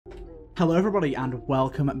Hello everybody and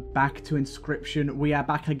welcome back to Inscryption. We are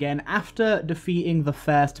back again after defeating the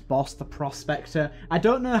first boss, the Prospector. I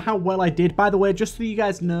don't know how well I did, by the way, just so you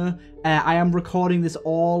guys know, I am recording this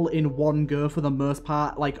all in one go for the most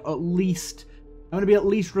part, like I'm going to be at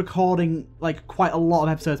least recording like quite a lot of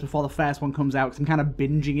episodes before the first one comes out because I'm kind of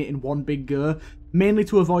binging it in one big go. Mainly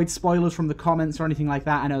to avoid spoilers from the comments or anything like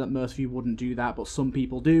that. I know that most of you wouldn't do that, but some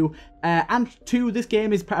people do. And two, this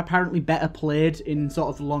game is apparently better played in sort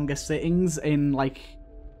of longer sittings, in like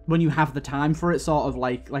when you have the time for it, sort of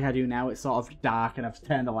like I do now. It's sort of dark and I've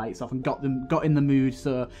turned the lights off and got in the mood.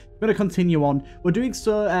 So I'm gonna continue on. We're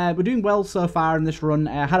doing well so far in this run.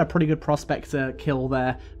 I had a pretty good Prospector kill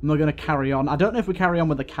there, and we're gonna carry on. I don't know if we carry on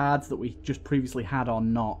with the cards that we just previously had or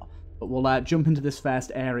not. But we'll jump into this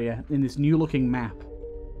first area in this new looking map.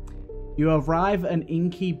 You arrive at an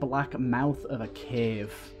inky black mouth of a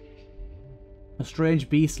cave. A strange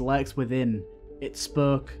beast lurks within. It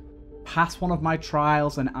spoke, "Pass one of my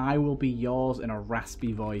trials and I will be yours," in a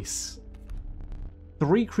raspy voice.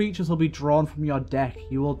 3 creatures will be drawn from your deck.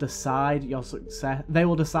 You will decide your success. They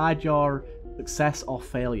will decide your success or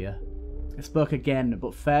failure. It spoke again,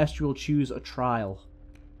 but first you will choose a trial.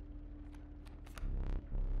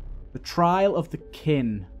 The trial of the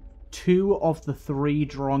kin. 2 of the 3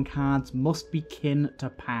 drawn cards must be kin to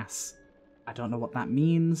pass. I don't know what that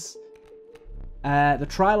means. The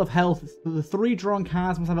trial of health. The 3 drawn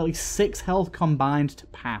cards must have at least 6 health combined to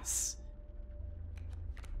pass.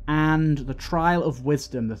 And the trial of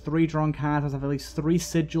wisdom. The 3 drawn cards must have at least 3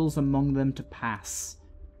 sigils among them to pass.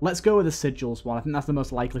 Let's go with the sigils one. I think that's the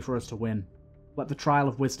most likely for us to win. Let the trial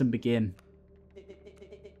of wisdom begin.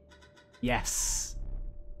 Yes.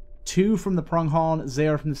 2 from the pronghorn,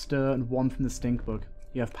 0 from the stir, and 1 from the stinkbug.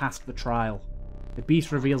 You have passed the trial. The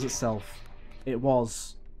beast reveals itself. It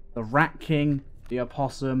was the rat king, the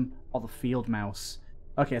opossum, or the field mouse.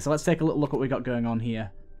 Okay, so let's take a little look at what we got going on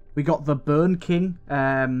here. We got the burn king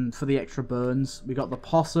for the extra burns. We got the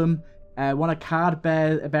possum. When a card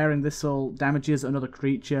bearing this soul damages another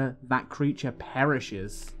creature, that creature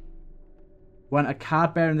perishes. When a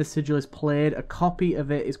card bearing this sigil is played, a copy of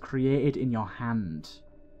it is created in your hand.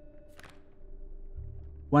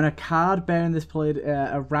 When a card bearing this played,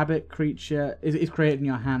 a rabbit creature is created in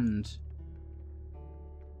your hand.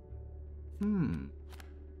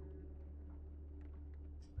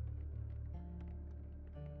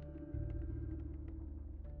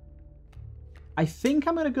 I think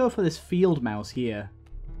I'm going to go for this field mouse here.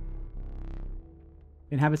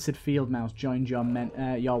 Inhabited field mouse joined your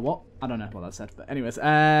your what? I don't know what that said, but anyways.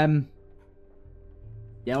 Yeah,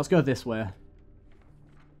 let's go this way.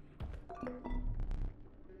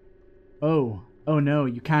 Oh no,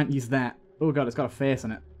 you can't use that. Oh god, it's got a face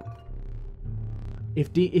on it.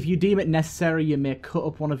 If you deem it necessary, you may cut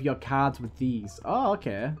up one of your cards with these. Oh,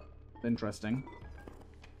 okay. Interesting.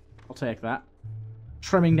 I'll take that.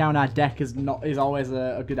 Trimming down our deck is always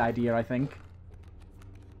a good idea, I think.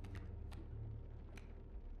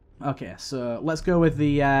 Okay, so let's go with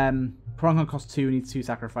the pronghorn costs 2, needs 2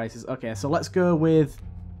 sacrifices. Okay, so let's go with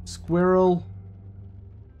squirrel.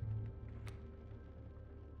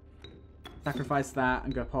 Sacrifice that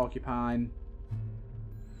and go porcupine.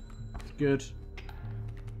 Good.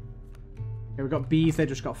 Okay, we've got bees. They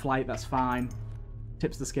just got flight. That's fine.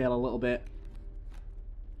 Tips the scale a little bit.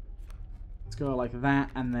 Let's go like that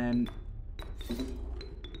and then...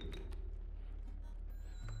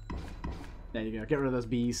 There you go. Get rid of those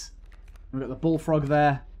bees. We've got the bullfrog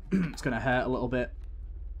there. It's going to hurt a little bit.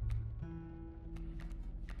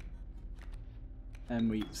 And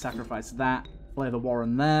we sacrifice that. Play the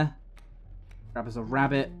warren there. Grab us a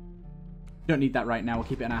rabbit. Don't need that right now. We'll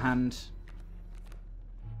keep it in our hand.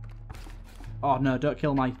 Oh no! Don't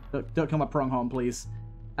kill my pronghorn, please.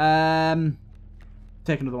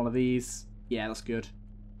 Take another one of these. Yeah, that's good.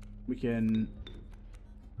 We can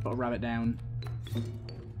put a rabbit down.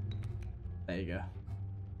 There you go.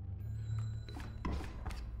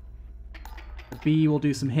 The bee will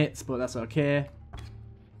do some hits, but that's okay.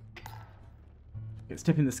 It's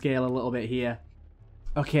tipping the scale a little bit here.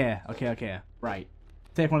 Okay. Right.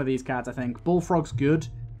 Take one of these cards, I think. Bullfrog's good.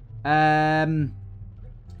 Yeah,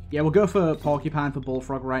 we'll go for porcupine for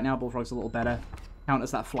bullfrog right now. Bullfrog's a little better.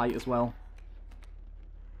 Counters that flight as well.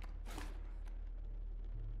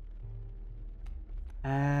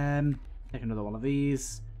 Take another one of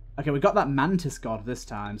these. Okay, we got that mantis god this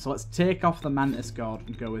time. So let's take off the mantis god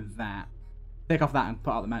and go with that. Take off that and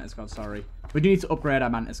put out the mantis god, sorry. We do need to upgrade our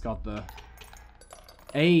mantis god, though.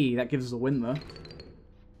 Hey, that gives us a win, though.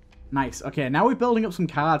 Nice. Okay, now we're building up some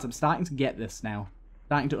cards. I'm starting to get this now.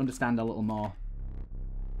 Starting to understand a little more.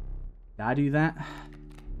 Did I do that?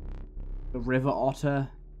 The river otter.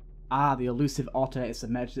 Ah, the elusive otter. It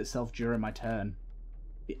submerged itself during my turn.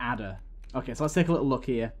 The adder. Okay, so let's take a little look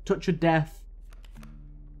here. Touch of Death.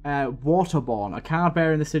 Waterborne. A card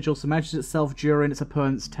bearing the sigil submerges itself during its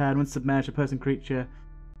opponent's turn. When submerged, a person creatures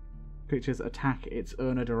attack its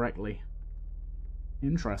owner directly.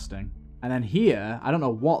 Interesting. And then here, I don't know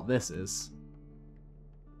what this is.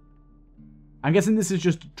 I'm guessing this is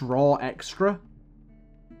just draw extra.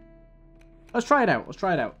 Let's try it out. Let's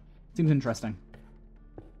try it out. Seems interesting.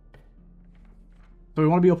 So we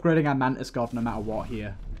want to be upgrading our Mantis God no matter what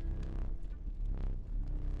here.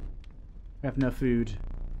 We have no food.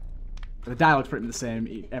 The dialogue's pretty much the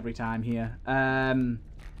same every time here.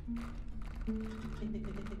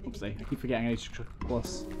 Oopsie, I keep forgetting H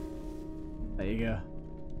plus. There you go.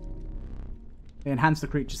 They enhance the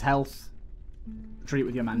creature's health. Treat it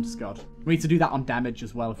with your Mantis God. We need to do that on damage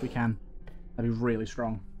as well if we can. That'd be really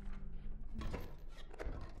strong.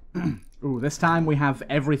 Ooh, this time we have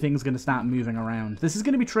everything's going to start moving around. This is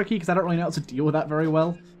going to be tricky because I don't really know how to deal with that very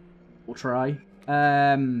well. We'll try.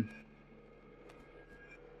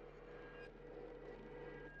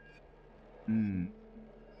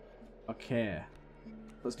 Okay.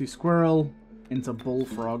 Let's do squirrel into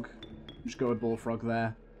bullfrog. Just go with bullfrog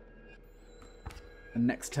there. And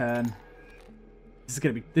next turn. This is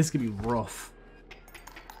gonna be rough.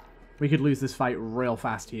 We could lose this fight real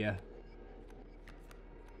fast here.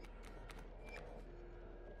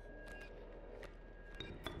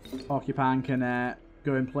 Porcupine can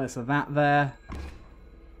go in place of that there.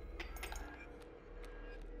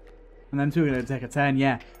 And then two are going to take a turn.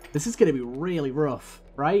 Yeah, this is going to be really rough,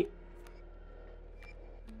 right?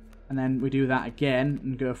 And then we do that again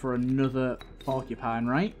and go for another porcupine,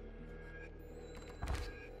 right?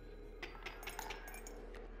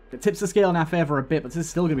 It tips the scale in our favour a bit, but this is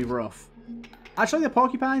still going to be rough. Actually, the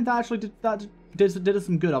porcupine, that actually did us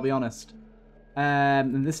some good, I'll be honest.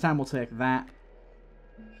 And this time we'll take that.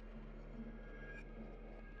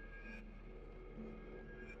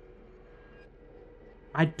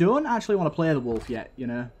 I don't actually want to play the wolf yet, you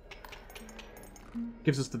know.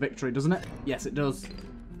 Gives us the victory, doesn't it? Yes, it does.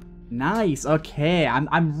 Nice. Okay,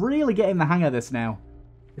 I'm really getting the hang of this now.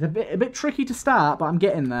 It's a bit tricky to start, but I'm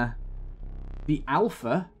getting there. The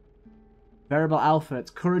alpha. Variable alpha.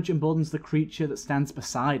 Its courage emboldens the creature that stands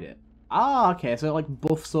beside it. Ah, okay, so it like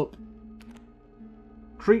buffs up.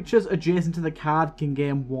 Creatures adjacent to the card can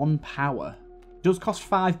gain 1 power. Does cost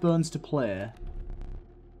 5 bones to play.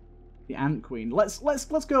 The Ant Queen. Let's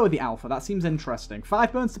go with the alpha. That seems interesting.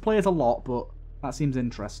 5 bones to play is a lot, but that seems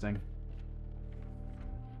interesting.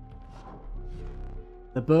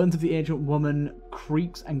 The bones of the ancient woman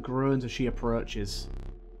creaks and groans as she approaches.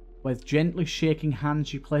 With gently shaking hands,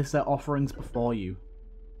 she places her offerings before you.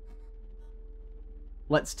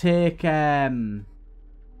 Let's take yeah,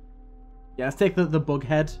 let's take the bug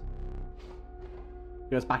head.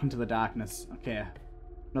 Goes back into the darkness. Okay.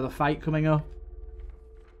 Another fight coming up.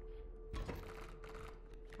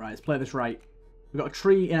 Right, let's play this right. We've got a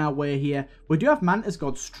tree in our way here. We do have Mantis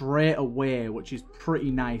God straight away, which is pretty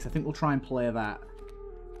nice. I think we'll try and play that.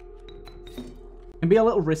 It can be a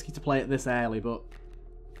little risky to play it this early, but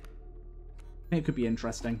I think it could be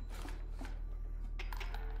interesting.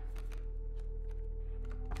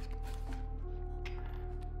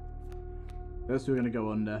 Those two are going to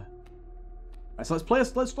go under. Right, so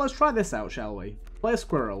let's try this out, shall we? Play a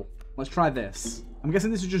squirrel. Let's try this. I'm guessing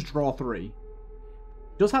this is just draw 3. It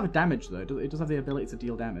does have a damage though. It does have the ability to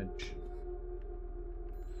deal damage.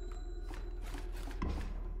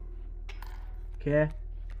 Okay.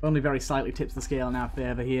 Only very slightly tips the scale in our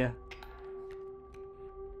favour here.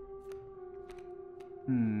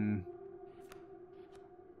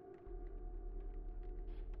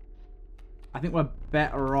 I think we're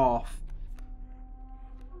better off.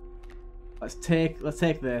 Let's take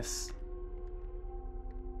this.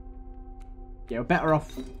 Yeah, we're better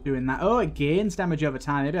off doing that. Oh, it gains damage over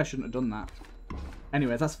time. Maybe I shouldn't have done that.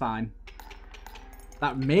 Anyways, that's fine.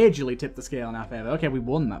 That majorly tipped the scale in our favour. Okay, we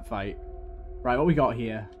won that fight. Right, what we got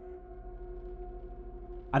here?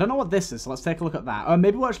 I don't know what this is, so let's take a look at that. Oh,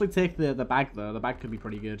 maybe we'll actually take the bag, though. The bag could be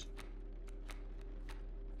pretty good.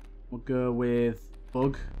 We'll go with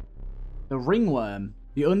bug. The ringworm.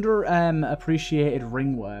 The underappreciated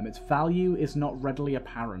ringworm. Its value is not readily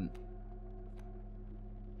apparent.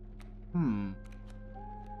 I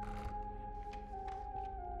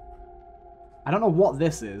don't know what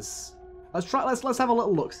this is. Let's have a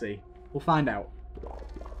little look-see. We'll find out.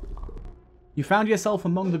 You found yourself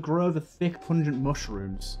among the grove of thick, pungent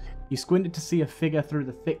mushrooms. You squinted to see a figure through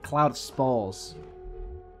the thick cloud of spores.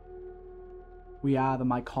 We are the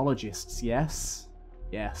mycologists, yes?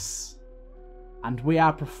 Yes. And we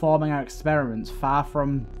are performing our experiments far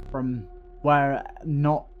from where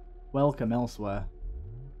not welcome elsewhere.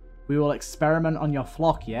 We will experiment on your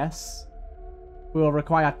flock, yes? We will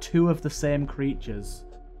require 2 of the same creatures.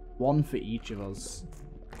 1 for each of us.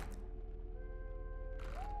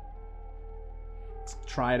 Let's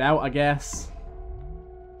try it out, I guess.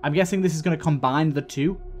 I'm guessing this is going to combine the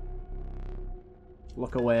 2.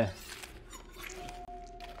 Look away.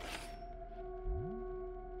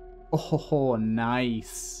 Oh,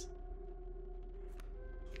 nice.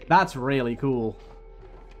 That's really cool.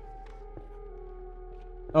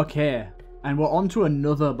 Okay, and we're on to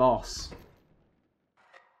another boss.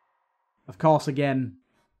 Of course, again,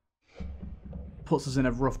 puts us in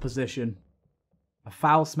a rough position. A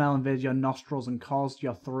foul smell invaded your nostrils and caused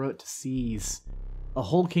your throat to seize. A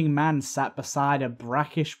hulking man sat beside a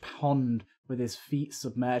brackish pond with his feet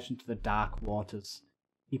submerged into the dark waters.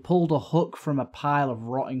 He pulled a hook from a pile of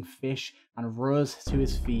rotting fish and rose to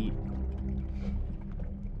his feet.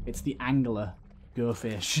 It's the angler. Go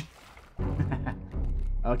fish.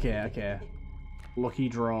 Okay. Lucky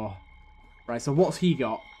draw. Right, so what's he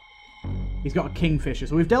got? He's got a kingfisher.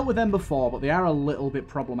 So we've dealt with them before, but they are a little bit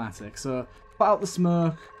problematic. So put out the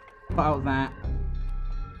smoke, put out that,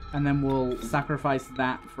 and then we'll sacrifice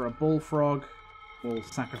that for a bullfrog. We'll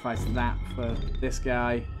sacrifice that for this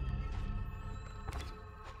guy.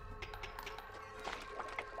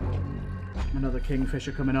 Another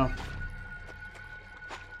kingfisher coming up.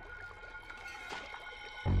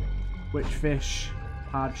 Which fish?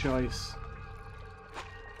 Hard choice.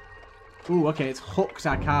 Ooh, okay, it's hooked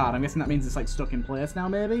our card. I'm guessing that means it's like stuck in place now,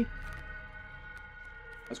 maybe?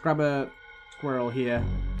 Let's grab a squirrel here.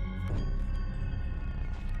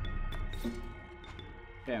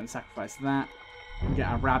 Okay, and sacrifice that. And get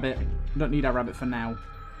our rabbit. We don't need our rabbit for now.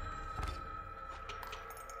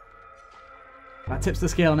 That tips the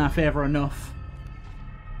scale in our favour enough.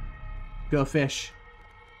 Go fish.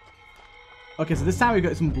 Okay, so this time we've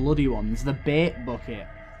got some bloody ones. The bait bucket.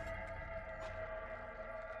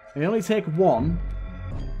 They only take 1.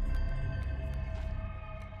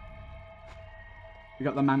 We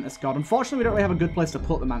got the mantis god. Unfortunately, we don't really have a good place to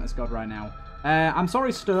put the mantis god right now. I'm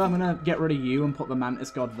sorry, Stir. I'm going to get rid of you and put the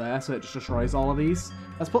mantis god there so it just destroys all of these.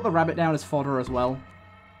 Let's put the rabbit down as fodder as well.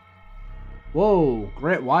 Whoa,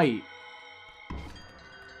 great white.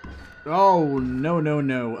 Oh,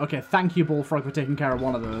 no. Okay, thank you, Bullfrog, for taking care of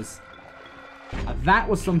one of those. That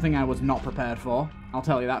was something I was not prepared for. I'll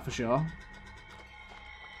tell you that for sure.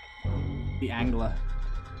 The angler.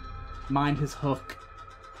 Mind his hook.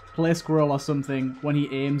 Play squirrel or something when he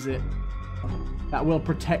aims it. That will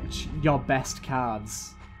protect your best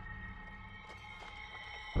cards.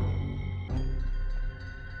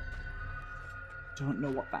 Don't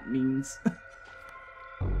know what that means.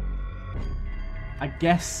 I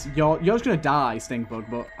guess you're just gonna die, Stinkbug,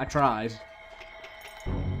 but I tried.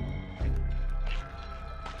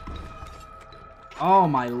 Oh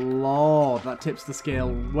my lord, that tips the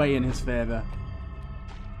scale way in his favour.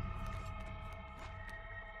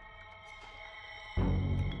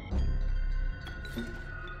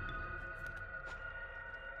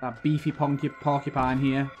 That beefy porcupine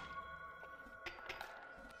here.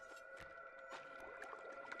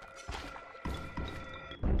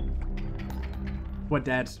 We're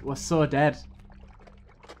dead. We're so dead.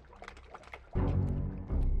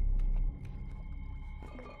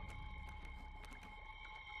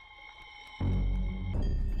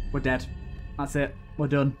 We're dead. That's it. We're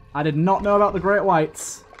done. I did not know about the great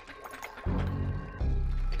whites.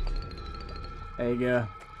 There you go.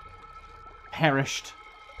 Perished.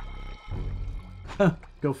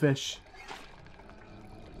 Go fish.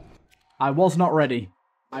 I was not ready.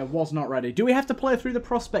 I was not ready. Do we have to play through the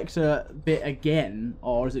prospector bit again,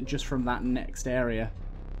 or is it just from that next area?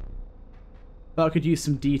 But I could use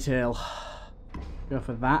some detail. Go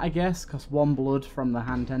for that, I guess. Cost 1 blood from the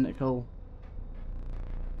hand tentacle.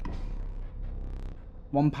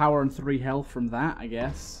 1 power and 3 health from that, I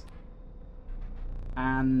guess.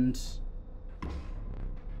 And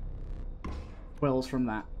quills from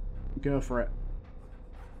that. Go for it.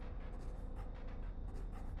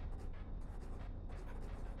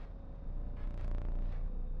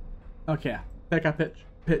 Okay, take our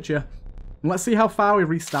picture. And let's see how far we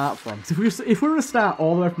restart from. So if we were to start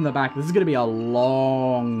all the way from the back, this is going to be a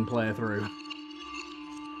long playthrough.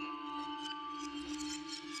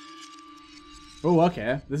 Oh,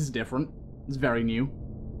 okay. This is different. It's very new.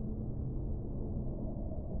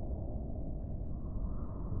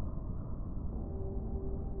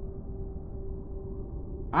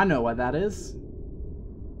 I know where that is.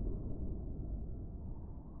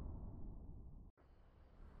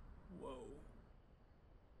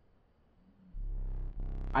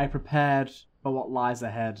 I prepared for what lies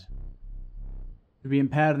ahead. To be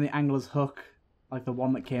impaired on the angler's hook, like the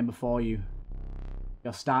one that came before you.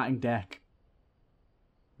 Your starting deck.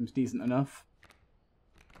 Seems decent enough.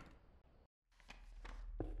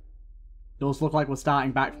 Does look like we're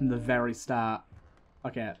starting back from the very start.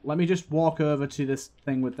 Okay, let me just walk over to this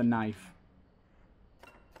thing with the knife.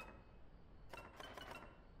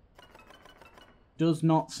 Does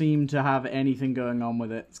not seem to have anything going on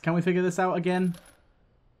with it. Can we figure this out again?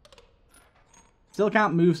 Still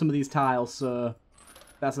can't move some of these tiles, so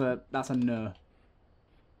that's a no.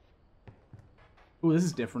 Ooh, this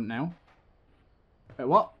is different now. Wait,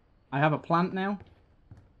 what? I have a plant now?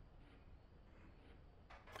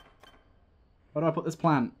 Where do I put this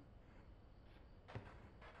plant?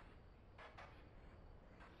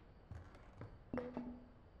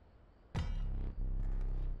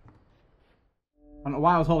 I don't know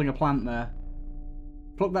why I was holding a plant there.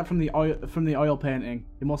 Pluck that from the oil painting.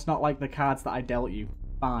 You must not like the cards that I dealt you.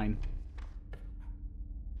 Fine.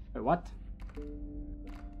 Wait, what?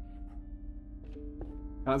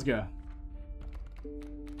 Let's go.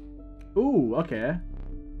 Ooh, okay.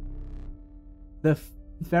 The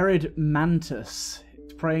ferried mantis.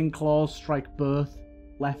 Its praying claws strike both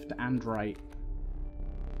left and right.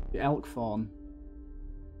 The elk fawn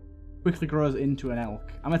quickly grows into an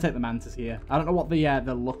elk. I'm gonna take the mantis here. I don't know what the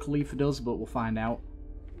luck leaf does, but we'll find out.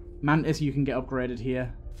 Mantis, you can get upgraded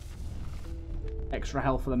here. Extra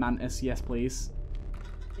health for the mantis, yes please.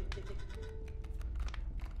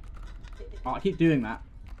 Oh, I keep doing that.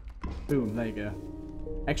 Boom, there you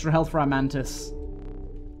go. Extra health for our mantis.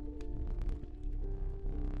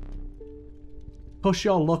 Push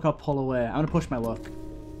your luck or pull away. I'm gonna push my luck.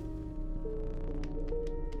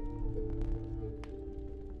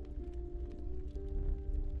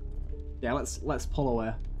 Yeah, let's pull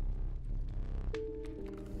away.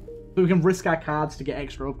 So we can risk our cards to get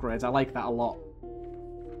extra upgrades. I like that a lot.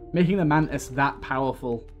 Making the mantis that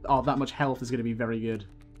powerful, or that much health, is going to be very good.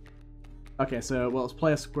 Okay, so well, let's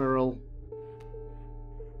play a squirrel.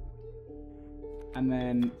 And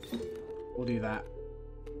then we'll do that.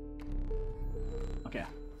 Okay.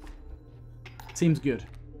 Seems good.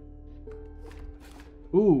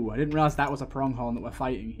 Ooh, I didn't realize that was a pronghorn that we're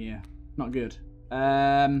fighting here. Not good.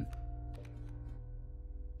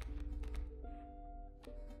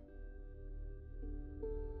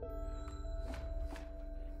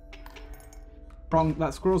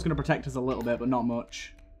 That squirrel's going to protect us a little bit, but not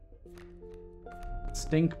much.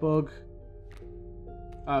 Stink bug.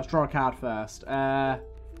 Let's draw a card first. Draw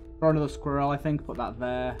another squirrel, I think. Put that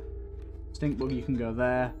there. Stink bug, you can go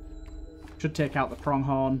there. Should take out the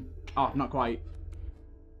pronghorn. Oh, not quite.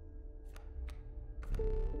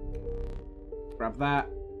 Grab that.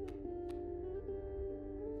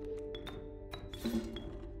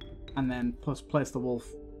 And then place the wolf.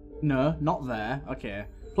 No, not there. Okay.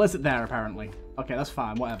 Place it there, apparently. Okay, that's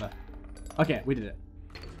fine. Whatever. Okay, we did it.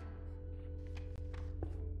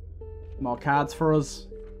 More cards for us.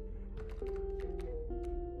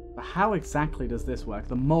 But how exactly does this work?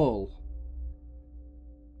 The mole.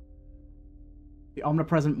 The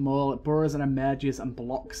omnipresent mole. It burrows and emerges and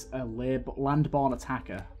blocks a land-born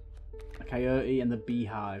attacker. A coyote and the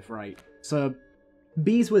beehive. Right. So,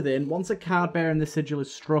 bees within. Once a card bearing this sigil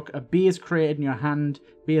is struck, a bee is created in your hand.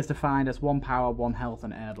 Bee is defined as 1 power, 1 health,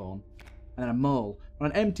 and airborne. And then a mole.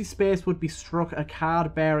 When an empty space would be struck, a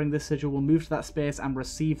card bearing this sigil will move to that space and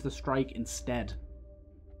receive the strike instead.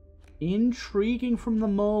 Intriguing from the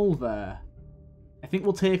mole there. I think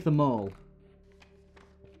we'll take the mole.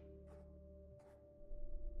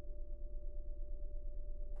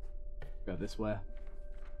 Go this way.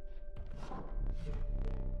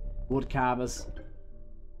 Wood carvers.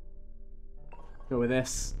 Go with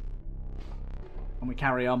this. And we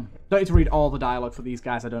carry on. Don't need to read all the dialogue for these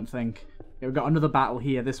guys, I don't think. Okay, we've got another battle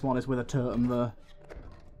here. This one is with a totem, though.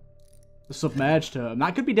 The submerged totem.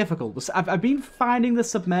 That could be difficult. I've been finding the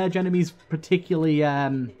submerged enemies particularly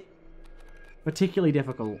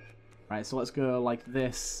difficult. Right, so let's go like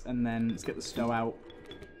this, and then let's get the snow out.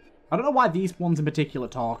 I don't know why these ones in particular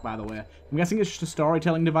talk, by the way. I'm guessing it's just a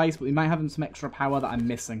storytelling device, but we might have some extra power that I'm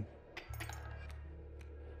missing.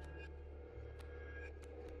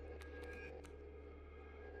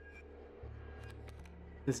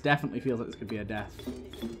 This definitely feels like this could be a death.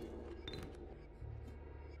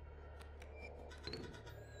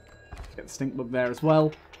 Let's get the stink bug there as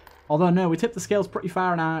well. Although, no, we tipped the scales pretty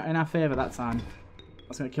far in our favour that time.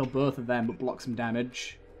 That's going to kill both of them, but block some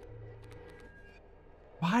damage.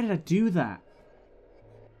 Why did I do that?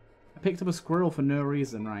 I picked up a squirrel for no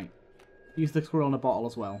reason, right. Use the squirrel in a bottle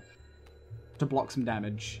as well. To block some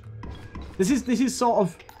damage. This is sort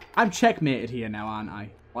of... I'm checkmated here now, aren't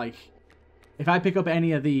I? Like, if I pick up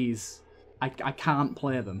any of these, I can't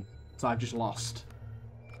play them. So I've just lost.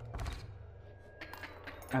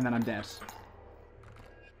 And then I'm dead.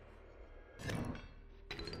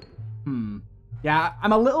 Yeah,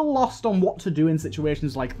 I'm a little lost on what to do in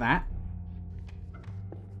situations like that.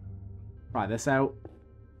 Try this out.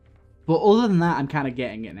 But other than that, I'm kind of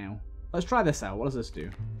getting it now. Let's try this out. What does this do?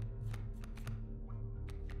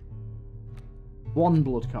 1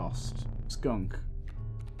 blood cost. Skunk.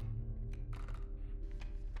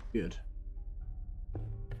 Good.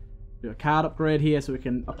 Do a card upgrade here so we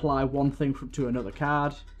can apply one thing to another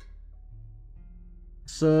card.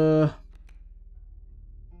 So...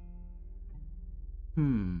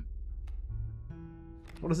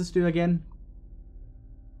 What does this do again?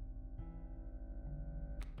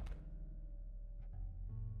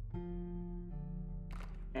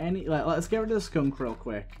 Let's get rid of the skunk real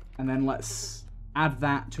quick. And then let's add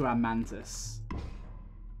that to our mantis.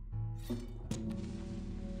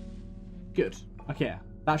 Good. Okay.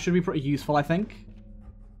 That should be pretty useful, I think.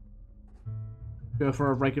 Go for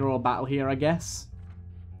a regular old battle here, I guess.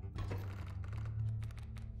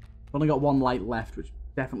 Only got 1 light left, which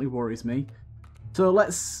definitely worries me. So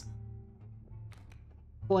let's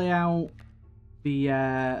play out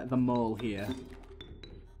the mole here.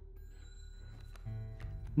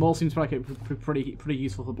 Mole seems like it's pretty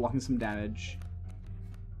useful for blocking some damage.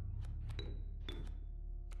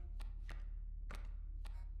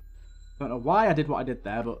 Don't know why I did what I did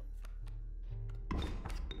there, but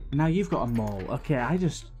now you've got a mole. Okay,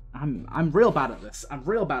 I'm real bad at this. I'm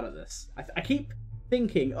real bad at this. I keep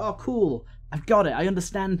thinking, oh cool, I've got it, I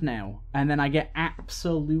understand now, and then I get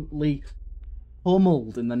absolutely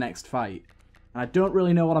pummeled in the next fight, and I don't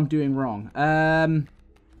really know what I'm doing wrong. I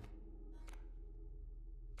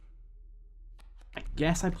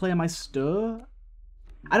guess I play my stir.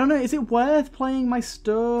 I don't know, is it worth playing my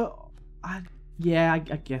stir? Yeah, I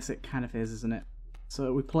guess it kind of is, isn't it?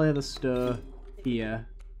 So we play the stir here,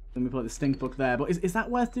 then we play the stink book there, but is that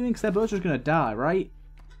worth doing? Because they're both just going to die, right?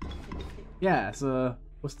 Yeah, so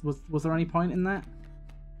was there any point in that?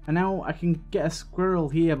 And now I can get a squirrel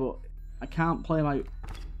here, but I can't play my...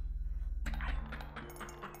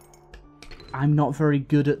 I'm not very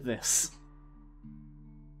good at this.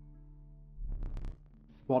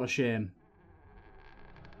 What a shame.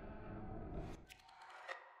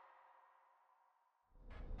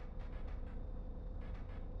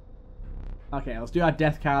 Okay, let's do our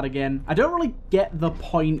death card again. I don't really get the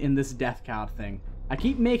point in this death card thing. I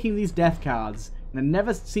keep making these death cards, and it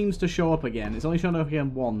never seems to show up again. It's only shown up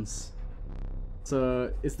again once.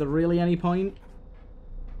 So, is there really any point?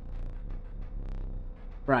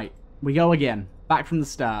 Right, we go again. Back from the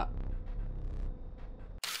start.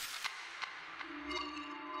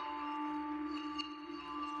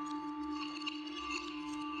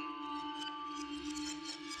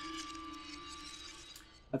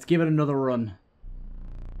 Let's give it another run.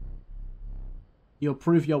 You'll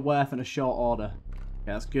prove your worth in a short order.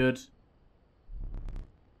 Okay, that's good.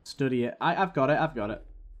 Study it. I've got it, I've got it.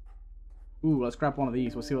 Ooh, let's grab one of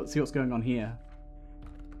these. We'll see what's going on here.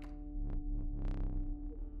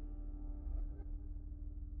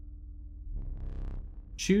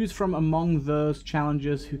 Choose from among those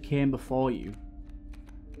challengers who came before you.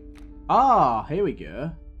 Ah, here we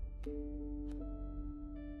go.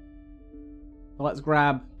 Well, let's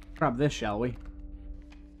grab this, shall we?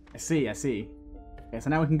 I see. Okay, so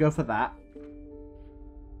now we can go for that.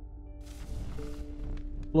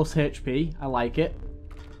 Plus HP, I like it.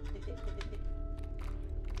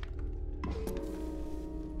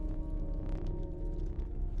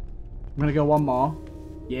 I'm gonna go one more.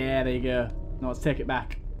 Yeah, there you go. No, let's take it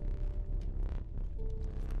back.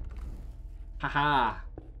 Haha.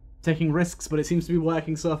 Taking risks, but it seems to be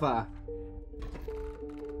working so far.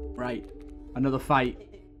 Right. Another fight.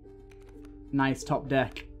 Nice top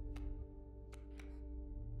deck.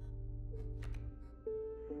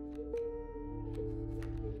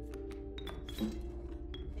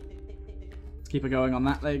 Let's keep it going on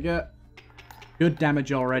that. There you go. Good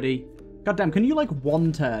damage already. Goddamn, can you like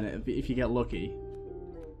one turn it if you get lucky?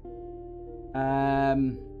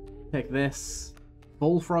 Take this.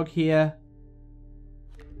 Bullfrog here.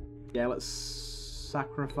 Yeah, let's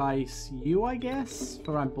sacrifice you, I guess,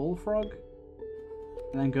 for our bullfrog.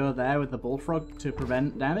 And then go there with the bullfrog to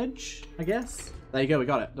prevent damage, I guess. There you go, we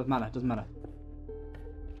got it. Doesn't matter, doesn't matter.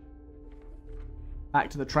 Back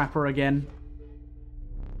to the trapper again.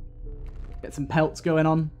 Get some pelts going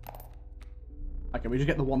on. Okay, we just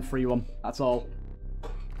get the one free one. That's all. I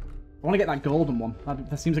want to get that golden one.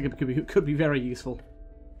 That seems like it could be very useful.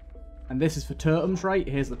 And this is for totems, right?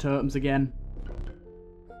 Here's the totems again.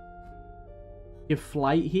 give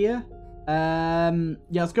flight here. Yeah,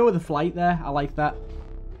 let's go with the flight there. I like that.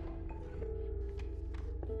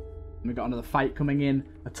 We've got another fight coming in.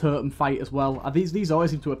 A totem fight as well. These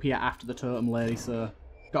always seem to appear after the totem lady, so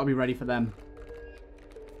gotta be ready for them.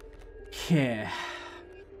 Okay.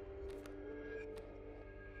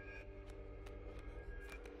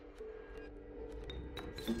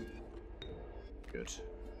 Good.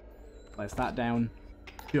 Place that down.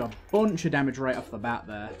 Do a bunch of damage right off the bat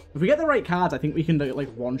there. If we get the right cards, I think we can do like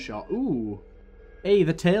one shot. Ooh. Hey,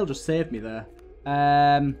 the tail just saved me there.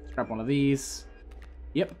 Grab one of these.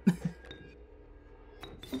 Yep.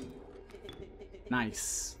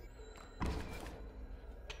 Nice.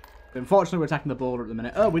 Unfortunately, we're attacking the boulder at the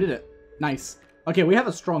minute. Oh, we did it. Nice. Okay, we have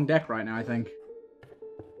a strong deck right now, I think.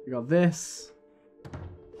 We got this.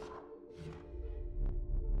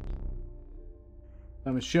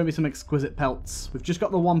 Show me some exquisite pelts. We've just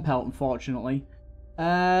got the one pelt, unfortunately.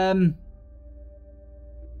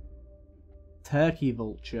 Turkey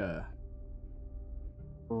vulture.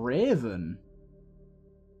 Raven.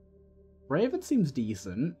 Raven seems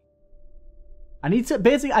decent. I need to,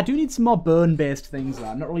 basically, I do need some more burn-based things though.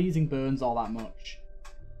 I'm not really using burns all that much.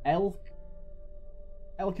 Elk.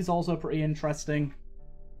 Elk is also pretty interesting.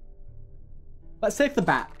 Let's take the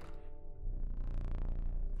bat.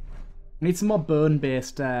 I need some more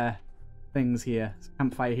burn-based things here.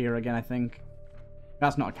 Campfire here again, I think.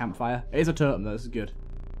 That's not a campfire. It is a totem though, this is good.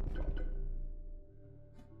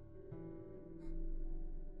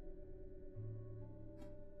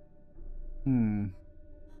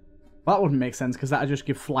 That wouldn't make sense because that'd just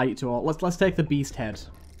give flight to all. Let's take the beast head.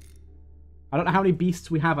 I don't know how many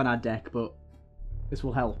beasts we have on our deck, but this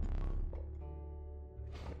will help.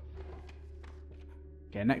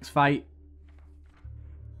 Okay, next fight.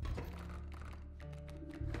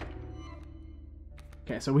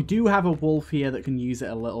 Okay, so we do have a wolf here that can use it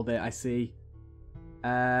a little bit, I see.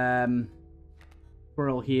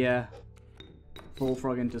 Squirrel here.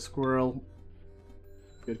 Bullfrog into squirrel.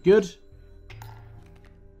 Good, good.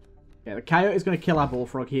 Okay, the coyote is going to kill our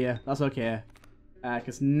bullfrog here. That's okay.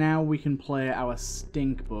 Because now we can play our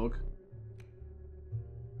stink bug.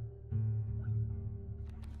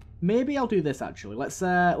 Maybe I'll do this actually. Let's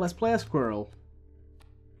play a squirrel.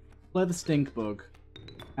 Play the stink bug.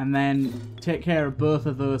 And then take care of both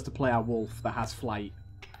of those to play our wolf that has flight.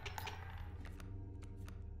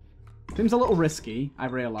 Seems a little risky, I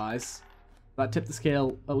realise. That tipped the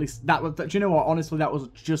scale, at least that was, do you know what? Honestly, that was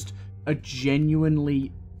just a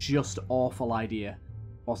genuinely just awful idea,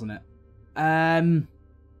 wasn't it? I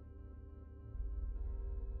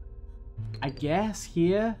guess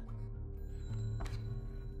here.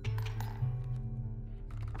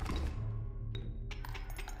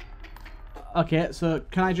 Okay, so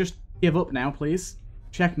can I just give up now, please?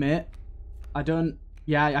 Checkmate. I don't...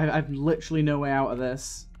 Yeah, I've literally no way out of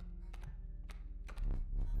this.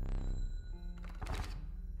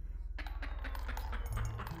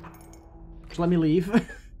 Just let me leave.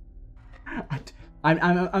 I'm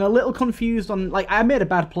a little confused on... Like, I made a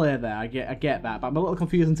bad play there, I get that, but I'm a little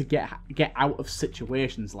confused on to get out of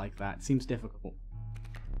situations like that. It seems difficult.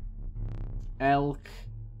 Elk...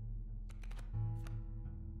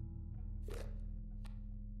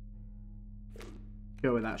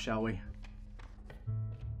 Go with that, shall we?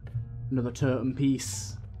 Another totem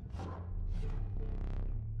piece.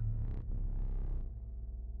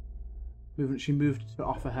 She moved to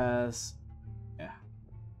offer hers. Yeah.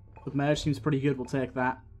 Submerge seems pretty good, we'll take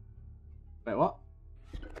that. Wait, what?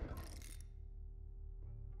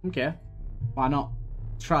 Okay. Why not?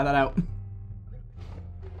 Let's try that out.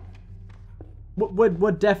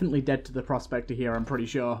 We're definitely dead to the prospector here, I'm pretty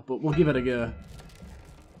sure, but we'll give it a go.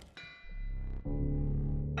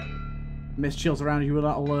 Mist chills around you will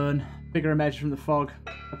not learn. Bigger emerge from the fog.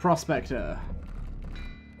 A prospector.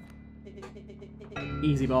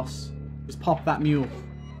 Easy, boss. Just pop that mule.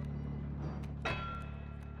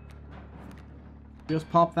 Just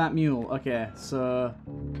pop that mule. Okay, so...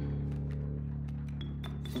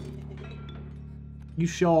 You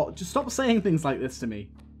sure? Just stop saying things like this to me.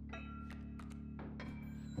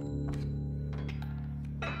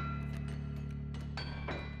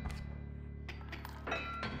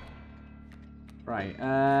 Right,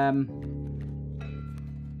 I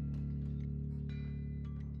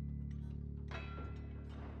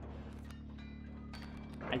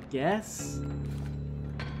guess?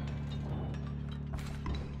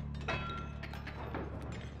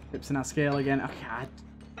 Tips in our scale again. Okay,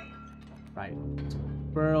 right.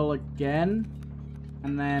 Squirrel again.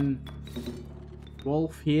 And then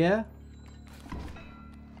wolf here.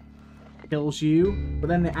 Kills you. But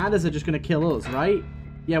then the adders are just going to kill us, right?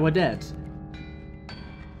 Yeah, we're dead.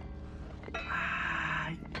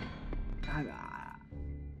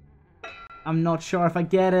 I'm not sure if I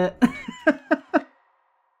get it.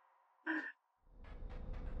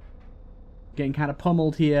 Getting kind of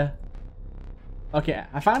pummeled here. Okay,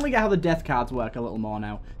 I finally get how the death cards work a little more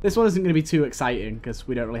now. This one isn't going to be too exciting because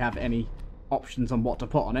we don't really have any options on what to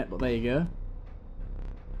put on it, but there you go.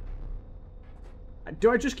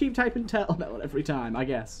 Do I just keep typing TurtleMelon every time? I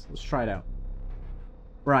guess. Let's try it out.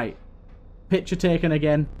 Right. Picture taken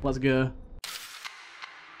again. Let's go.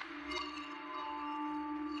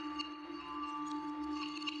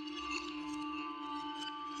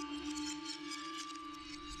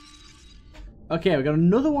 Okay, we got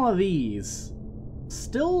another one of these.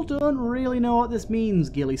 Still don't really know what this means,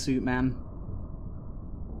 Ghillie Suit Man.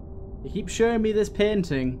 You keep showing me this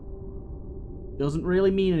painting. Doesn't really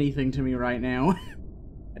mean anything to me right now.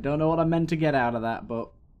 I don't know what I meant to get out of that, but...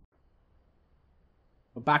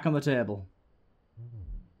 we're back on the table.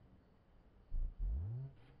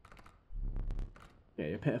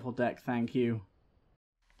 Okay, a pitiful deck, thank you.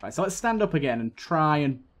 Right, so let's stand up again and try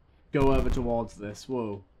and go over towards this.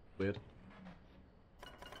 Whoa, weird.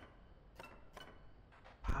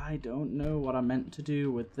 I don't know what I meant to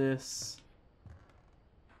do with this.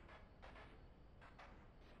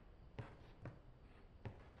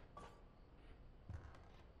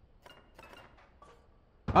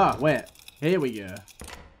 Oh, wait. Here we go.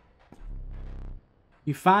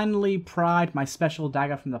 You finally pried my special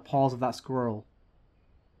dagger from the paws of that squirrel.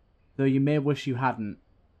 Though you may wish you hadn't.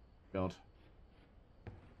 God.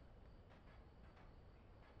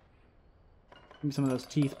 Give me some of those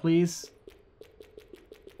teeth, please.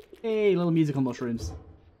 Hey, little musical mushrooms.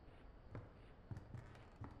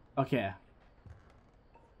 Okay.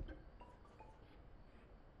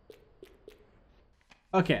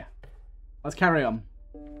 Okay. Let's carry on.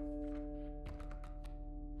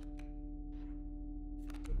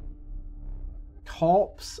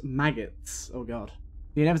 Corpse maggots. Oh god.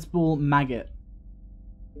 The inevitable maggot.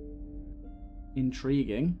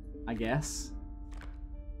 Intriguing, I guess.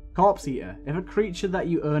 Corpse Eater. If a creature that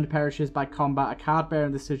you earned perishes by combat, a card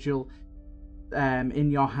bearing the sigil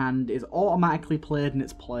in your hand is automatically played in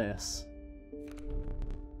its place.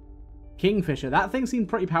 Kingfisher. That thing seemed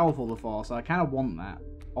pretty powerful before, so I kind of want that.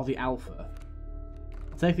 Or the Alpha.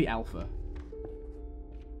 I'll take the Alpha.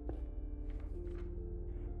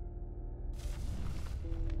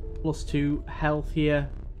 +2 health here.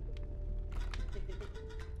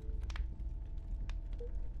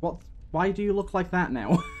 What? Why do you look like that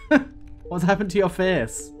now? What's happened to your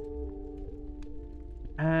face?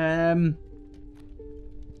 I'm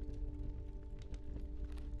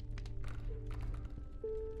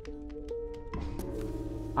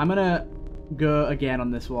gonna go again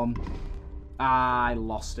on this one. Ah, I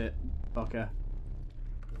lost it. Okay.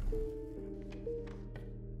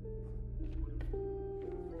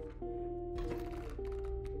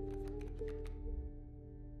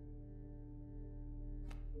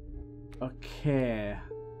 Okay.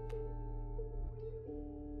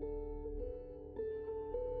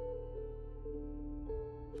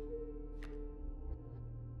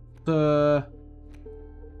 So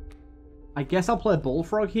I guess I'll play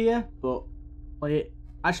Bullfrog here, but play it.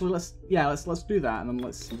 Actually, let's do that, and then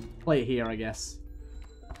let's play it here, I guess.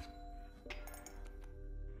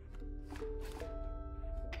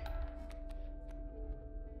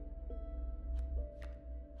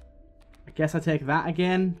 I guess I take that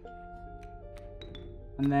again.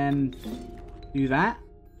 And then do that.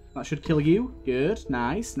 That should kill you. Good.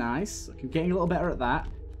 Nice, nice. I'm getting a little better at that.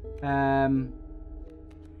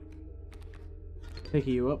 Pick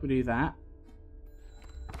you up. We do that.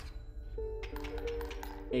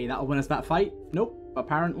 Hey, that'll win us that fight. Nope.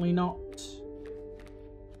 Apparently not.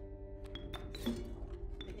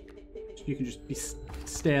 You can just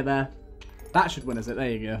stay there. That should win us it.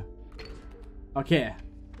 There you go. Okay.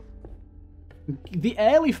 The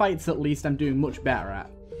early fights, at least, I'm doing much better at.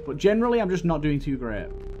 But generally, I'm just not doing too great.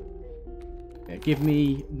 Okay, give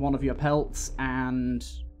me one of your pelts, and...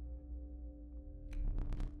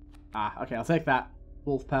 ah, okay, I'll take that.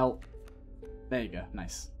 Wolf pelt. There you go,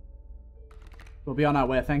 nice. We'll be on our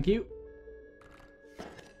way, thank you.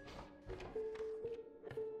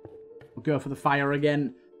 We'll go for the fire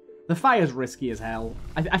again. The fire's risky as hell.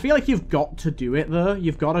 I feel like you've got to do it though.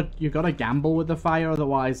 You've got to gamble with the fire,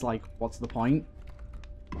 otherwise, like, what's the point?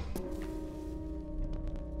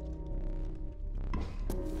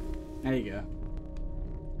 There you go.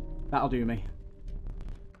 That'll do me.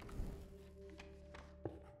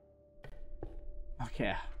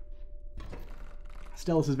 Okay.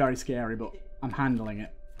 Still, this is very scary, but I'm handling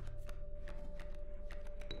it.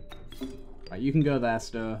 Right, you can go there,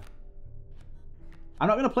 Stir. I'm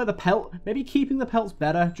not going to play the pelt. Maybe keeping the pelt's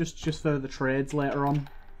better, just for the trades later on.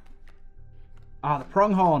 Ah, the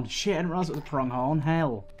pronghorn. Shit, I didn't realize it was a pronghorn.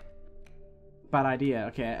 Hell. Bad idea.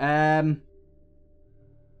 Okay.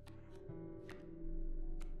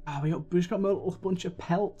 We just got a little bunch of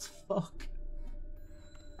pelts. Fuck.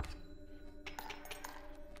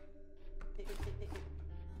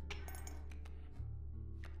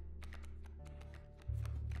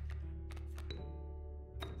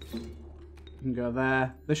 Can go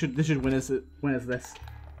there. This should win us this.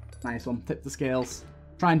 Nice one. Tip the scales.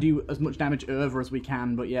 Try and do as much damage over as we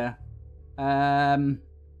can, but yeah. Go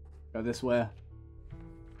this way.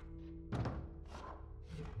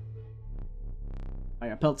 I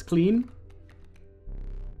got pelts clean.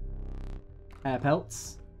 Air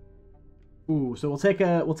pelts. Ooh, so we'll take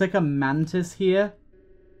a mantis here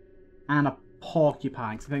and a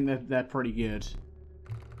porcupine. 'Cause I think they're pretty good.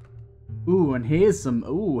 Ooh, and here's some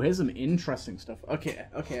interesting stuff. Okay.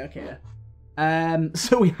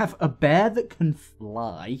 So we have a bear that can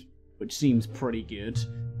fly, which seems pretty good.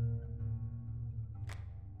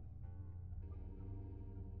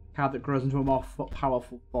 Card that grows into a more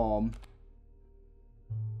powerful form.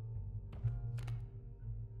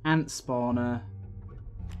 Ant spawner.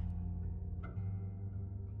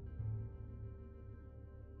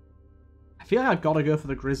 I feel like I've got to go for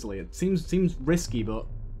the grizzly. It seems risky, but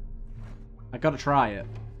I gotta try it.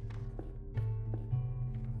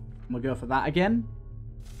 We'll go for that again.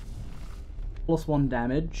 +1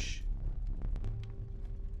 damage.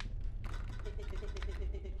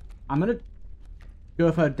 I'm gonna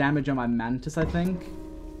go for damage on my mantis, I think.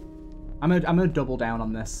 I'm gonna double down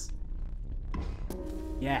on this.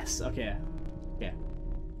 Yes, okay. Okay.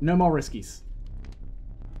 No more riskies.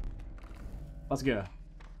 Let's go.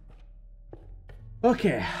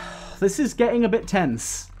 Okay. This is getting a bit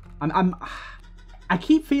tense. I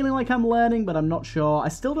keep feeling like I'm learning, but I'm not sure. I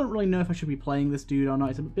still don't really know if I should be playing this dude or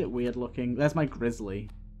not. It's a bit weird looking. There's my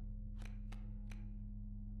grizzly.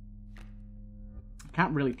 I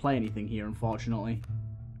can't really play anything here, unfortunately.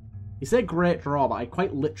 You say great draw, but I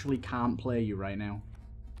quite literally can't play you right now.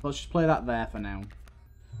 Let's just play that there for now.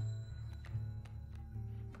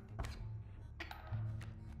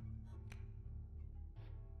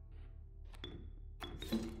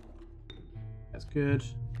 That's good.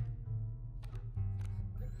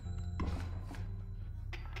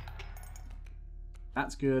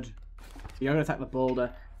 That's good. You're gonna attack the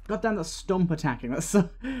boulder. God damn, that stump attacking. That's so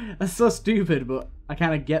stupid, but I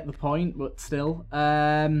kind of get the point. But still,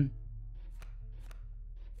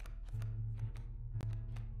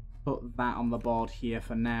 put that on the board here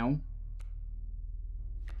for now.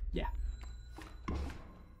 Yeah.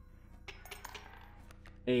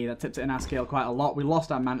 Hey, that tips it in our scale quite a lot. We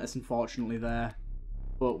lost our mantis, unfortunately, there,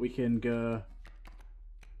 but we can go.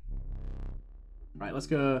 Right, let's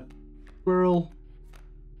go squirrel,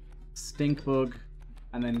 stink bug,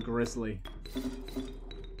 and then grizzly.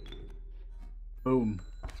 Boom.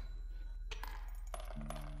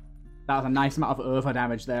 That was a nice amount of over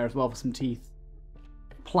damage there as well for some teeth.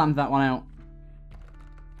 Planned that one out.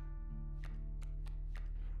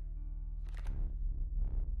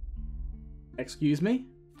 Excuse me?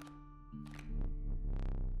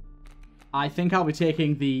 I think I'll be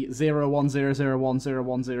taking the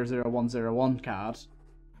 010010100101 card.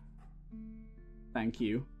 Thank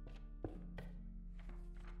you.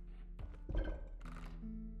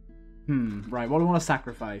 Right, what do we want to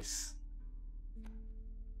sacrifice?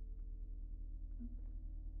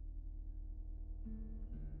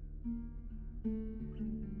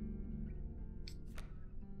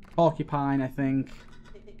 Porcupine, I think.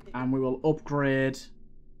 And we will upgrade.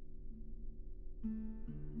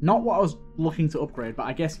 Not what I was looking to upgrade, but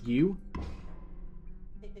I guess you.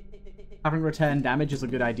 Having return damage is a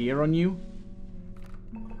good idea on you.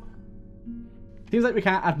 Seems like we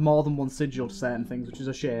can't add more than one sigil to certain things, which is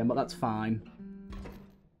a shame, but that's fine.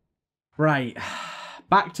 Right.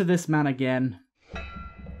 Back to this man again.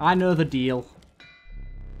 I know the deal.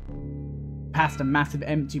 Past a massive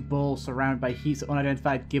empty bowl surrounded by heaps of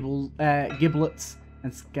unidentified giblets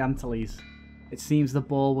and scantilies. It seems the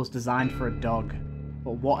bowl was designed for a dog.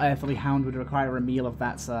 But what earthly hound would require a meal of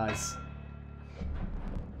that size?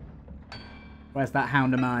 Where's that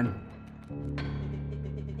hound of mine?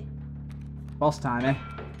 Boss time, eh?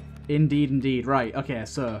 Indeed, indeed. Right, okay,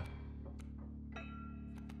 so.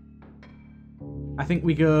 I think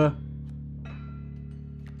we go.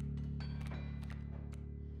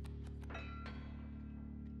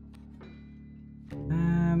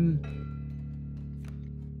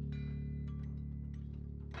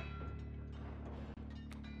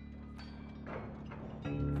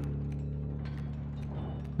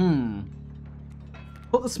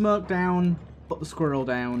 Put the smoke down, put the squirrel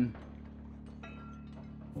down.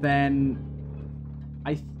 Then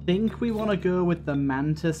I think we want to go with the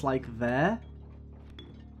mantis like there.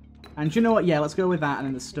 And you know what? Yeah, let's go with that and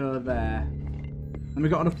then the stove there. And we've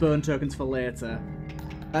got enough burn tokens for later.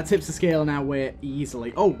 That tips the scale now way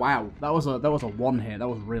easily. Oh wow, that was a one hit. That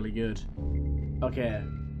was really good. Okay.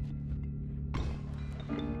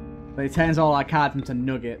 But it turns all our cards into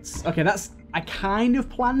nuggets. Okay, that's... I kind of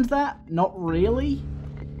planned that. Not really.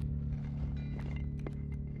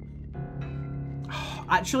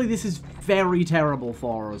 Actually, this is very terrible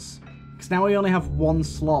for us. Because now we only have one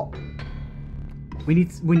slot. We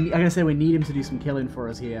need... I gotta say, we need him to do some killing for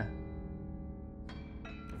us here.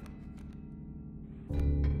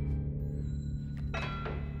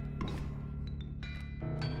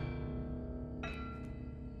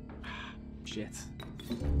 Shit.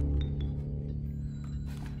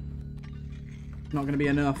 Not gonna be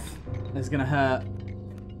enough. It's gonna hurt.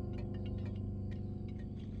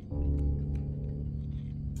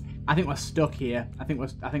 I think we're stuck here. I think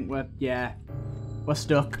we're yeah. We're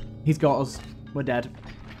stuck. He's got us. We're dead.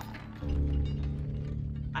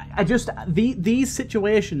 I just these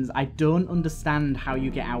situations I don't understand how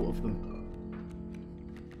you get out of them.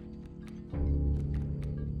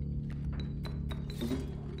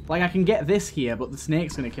 Like I can get this here, but the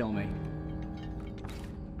snake's gonna kill me.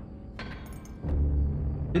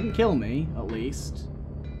 Didn't kill me, at least.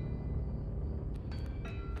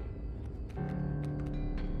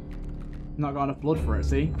 Not got enough blood for it,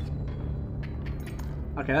 see?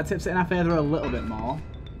 Okay, that tips it in our favour a little bit more.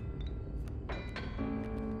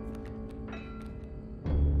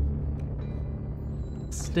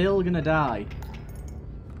 Still gonna die.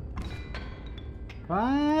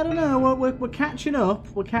 I don't know, we're catching up.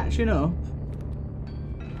 We're catching up.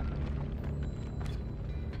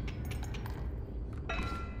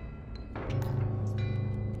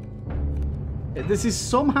 This is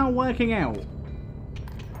somehow working out.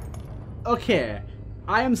 Okay,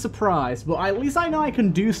 I am surprised, but at least I know I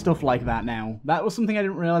can do stuff like that now. That was something I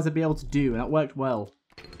didn't realise I'd be able to do, and that worked well.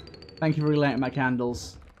 Thank you for relighting my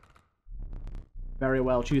candles. Very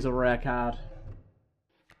well, choose a rare card.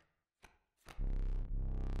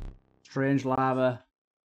 Strange lava.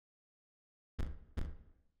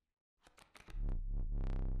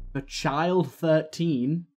 The child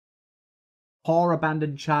 13. Poor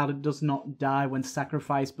abandoned child, it does not die when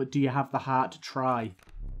sacrificed, but do you have the heart to try?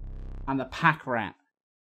 And the pack rat.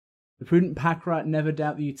 The prudent pack rat never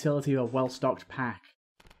doubt the utility of a well-stocked pack.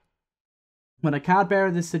 When a card bearer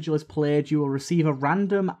of this sigil is played, you will receive a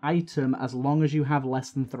random item as long as you have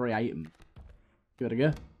less than 3 items. Give it a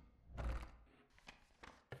go.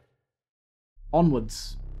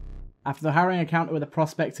 Onwards. After the harrowing encounter with a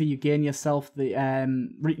prospector, you gain yourself the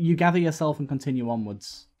you gather yourself and continue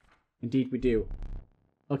onwards. Indeed we do.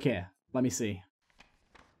 Okay, let me see.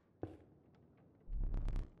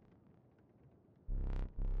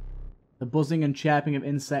 The buzzing and chirping of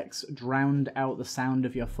insects drowned out the sound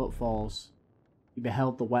of your footfalls. You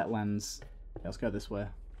beheld the wetlands. Okay, let's go this way.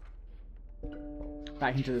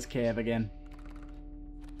 Back into this cave again.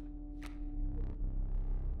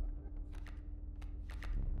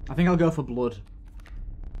 I think I'll go for blood.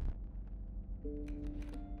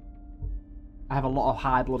 I have a lot of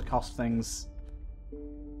high blood cost things.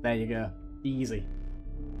 There you go. Easy.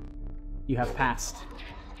 You have passed.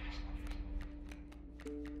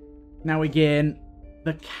 Now again,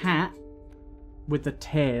 the cat with the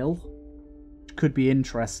tail could be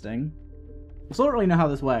interesting. I still don't really know how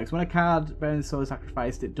this works. When a card bearing soul is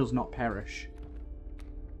sacrificed, it does not perish.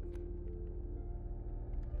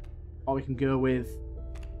 Or we can go with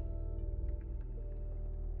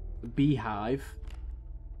the beehive.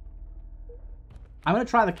 I'm going to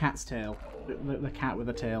try the cat's tail. The cat with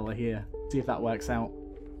the tail here. See if that works out.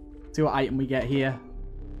 See what item we get here.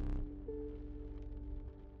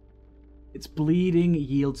 Its bleeding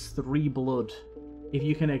yields 3 blood. If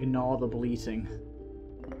you can ignore the bleeding.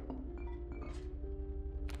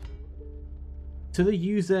 To the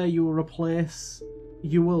user, you will place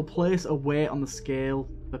a weight on the scale.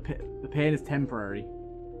 The pain is temporary.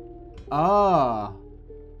 Ah.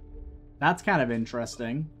 That's kind of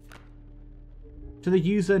interesting. To the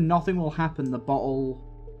user, nothing will happen. The bottle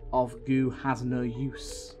of goo has no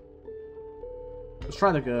use. Let's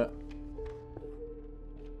try the goat.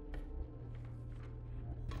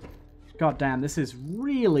 God damn, this is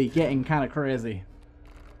really getting kind of crazy.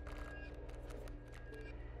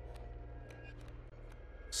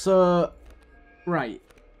 So, right.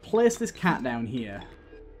 Place this cat down here.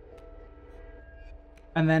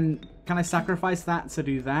 And then, can I sacrifice that to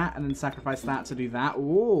do that? And then sacrifice that to do that?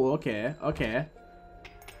 Ooh, okay, okay.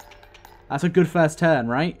 That's a good first turn,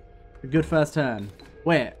 right? A good first turn.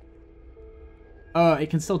 Wait. Oh, it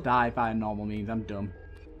can still die by normal means. I'm dumb.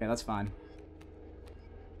 Okay, that's fine.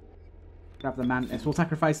 Grab the mantis. We'll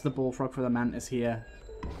sacrifice the bullfrog for the mantis here.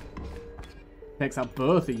 Takes out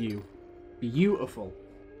both of you. Beautiful.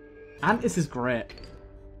 Mantis is great.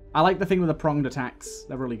 I like the thing with the pronged attacks.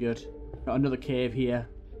 They're really good. Got another cave here.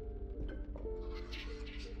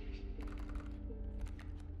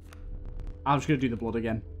 I'm just going to do the blood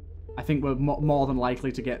again. I think we're more than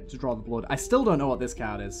likely to draw the blood. I still don't know what this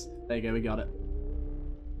card is. There you go, we got it.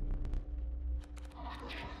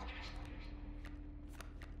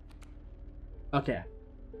 Okay.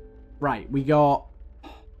 Right, we got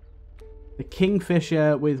the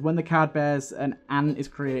Kingfisher with when the card bears an ant is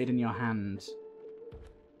created in your hand.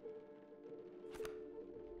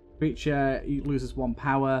 Creature loses 1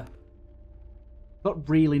 power. Don't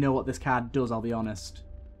really know what this card does, I'll be honest.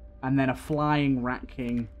 And then a flying Rat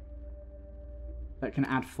King that can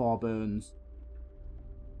add 4 burns.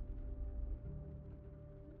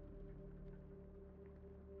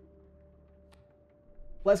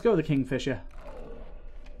 Let's go with the Kingfisher.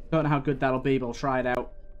 Don't know how good that'll be, but I'll try it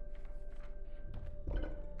out.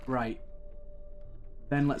 Right.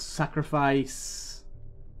 Then let's sacrifice...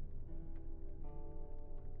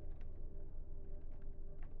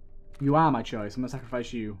 You are my choice. I'm going to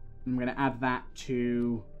sacrifice you. I'm going to add that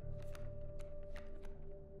to...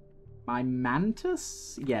 my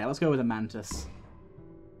Mantis? Yeah, let's go with a Mantis.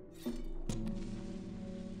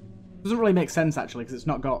 Doesn't really make sense, actually, because it's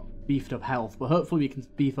not got beefed up health, but hopefully we can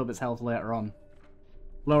beef up its health later on.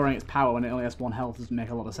 Lowering its power when it only has 1 health doesn't make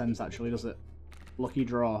a lot of sense, actually, does it? Lucky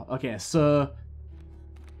draw. Okay, so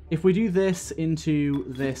if we do this into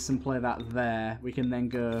this and play that there, we can then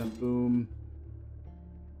go boom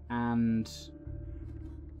and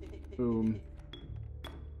boom.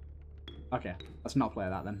 Okay, let's not play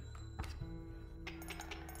that then.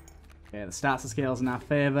 Okay, the stats and scales in our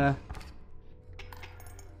favour.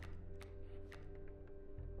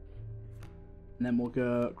 And then we'll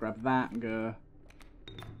go grab that and go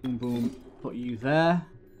boom, boom, put you there.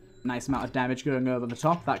 Nice amount of damage going over the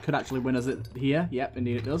top. That could actually win us it here. Yep,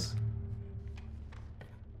 indeed it does.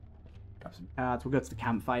 Grab some cards. We'll go to the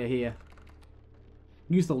campfire here.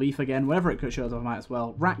 Use the leaf again. Whenever it shows up, I might as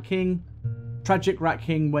well. Rat King. Tragic Rat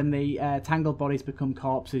King. When the tangled bodies become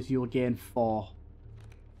corpses, you'll gain 4.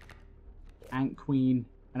 Ant Queen.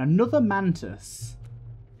 And another Mantis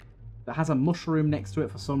that has a mushroom next to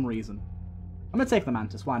it for some reason. I'm going to take the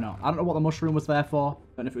Mantis, why not? I don't know what the mushroom was there for.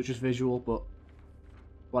 I don't know if it was just visual, but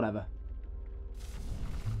whatever.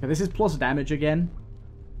 Okay, this is plus damage again.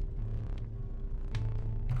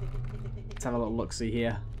 Let's have a little look-see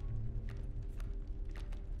here.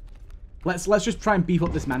 Let's just try and beef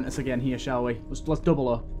up this Mantis again here, shall we? Let's double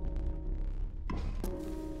up.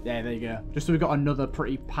 Yeah, there you go. Just so we've got another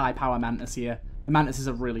pretty high-power Mantis here. The Mantises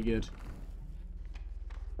are really good.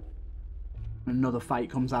 Another fight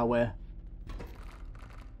comes our way.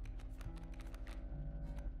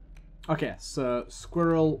 Okay, so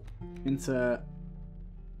squirrel into...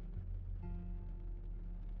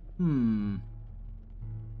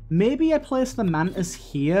 Maybe I place the Mantis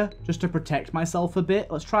here just to protect myself a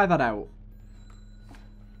bit. Let's try that out.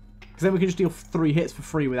 Because then we can just deal 3 hits for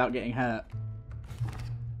free without getting hurt.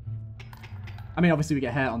 I mean, obviously we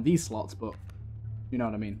get hurt on these slots, but you know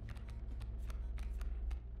what I mean.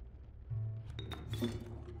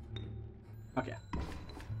 Okay.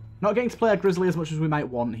 Not getting to play a Grizzly as much as we might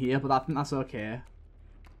want here, but I think that's okay.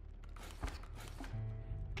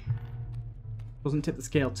 Doesn't tip the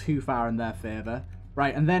scale too far in their favour.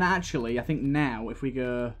 Right, and then actually, I think now, if we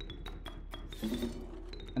go...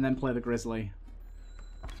 and then play the Grizzly.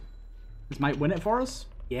 This might win it for us?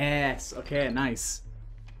 Yes! Okay, nice.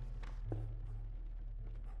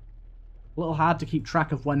 A little hard to keep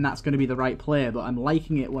track of when that's going to be the right play, but I'm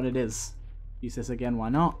liking it when it is. Use this again, why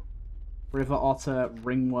not? River Otter,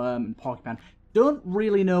 Ringworm, and Porcupine. Don't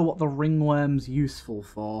really know what the Ringworm's useful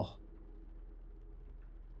for.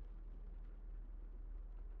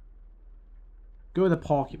 Go with the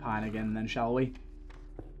Porcupine again then, shall we?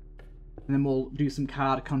 And then we'll do some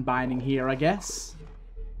card combining here, I guess.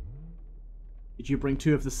 Did you bring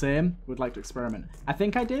 2 of the same? Would like to experiment. I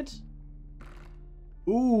think I did.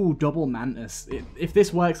 Ooh, double Mantis. If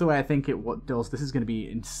this works the way I think it does, this is going to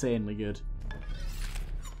be insanely good.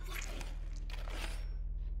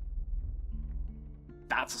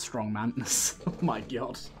 That's a strong Mantis. Oh my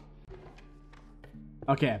god.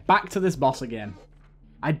 Okay, back to this boss again.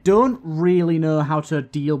 I don't really know how to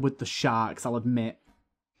deal with the sharks, I'll admit.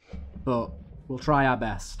 But we'll try our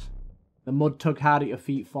best. The mud tugged hard at your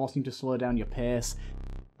feet, forcing you to slow down your pace.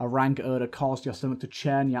 A rank odor caused your stomach to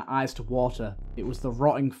churn, your eyes to water. It was the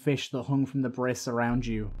rotting fish that hung from the bris around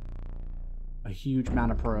you. A huge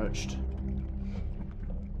man approached.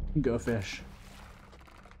 Go fish.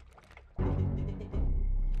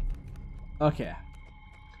 Okay.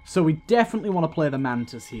 So we definitely want to play the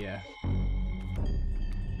mantis here.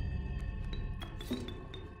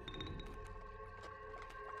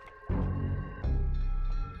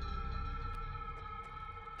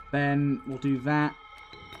 Then we'll do that.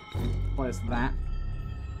 Place that.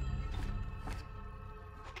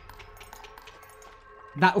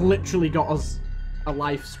 That literally got us a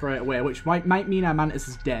life straight away, which might mean our mantis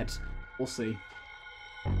is dead. We'll see.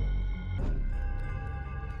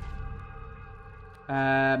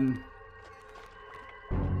 Got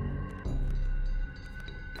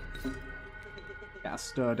a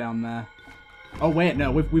stir down there. Oh wait,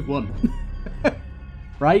 no, we've won.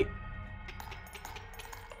 Right?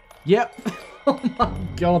 Yep. Oh my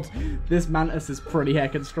god, this mantis is pretty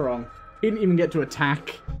heckin' strong. He didn't even get to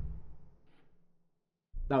attack.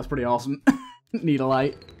 That was pretty awesome. Need a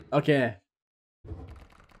light. Okay.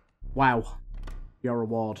 Wow. Your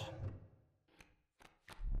reward.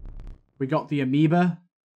 We got the amoeba.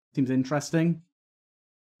 Seems interesting.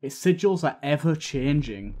 Its sigils are ever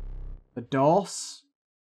changing. The Dorse.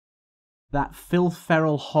 That filth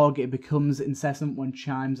feral hog, it becomes incessant when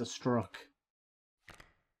chimes are struck.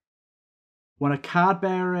 When a card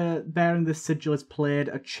bearer bearing this sigil is played,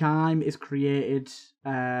 a chime is created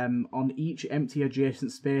on each empty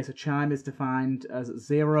adjacent space. A chime is defined as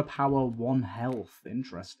 0 power, 1 health.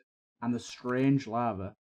 Interesting. And the strange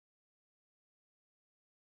lava.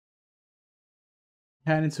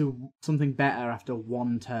 Turn into something better after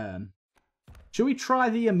 1 turn. Should we try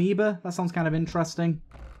the amoeba? That sounds kind of interesting.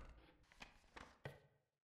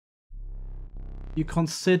 You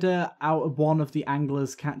consider out one of the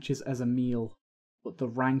angler's catches as a meal, but the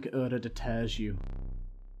rank odor deters you.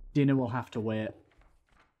 Dinner will have to wait.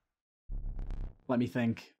 Let me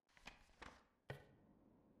think.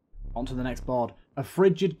 On to the next board. A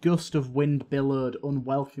frigid gust of wind billowed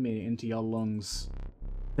unwelcomingly into your lungs.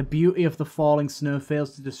 The beauty of the falling snow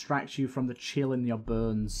fails to distract you from the chill in your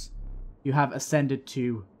bones. You have ascended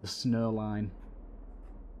to the snow line.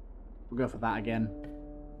 We'll go for that again.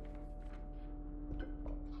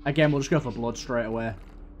 Again, we'll just go for blood straight away.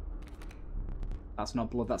 That's not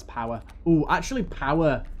blood, that's power. Ooh, actually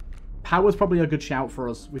power. Power's probably a good shout for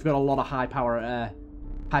us. We've got a lot of high power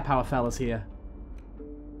fellas here.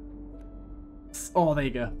 Oh, there you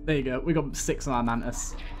go. There you go. We got 6 on our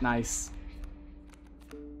mantis. Nice.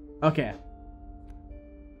 Okay.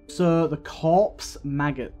 So, the corpse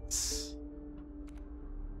maggots.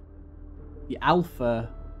 The alpha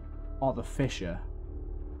or the fisher.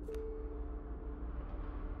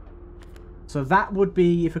 So that would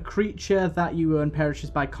be if a creature that you own perishes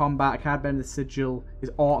by combat, a card bearing the sigil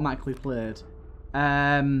is automatically played.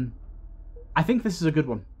 I think this is a good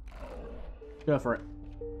one. Go for it.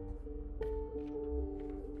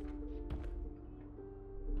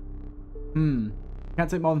 Can't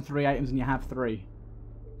take more than 3 items and you have 3.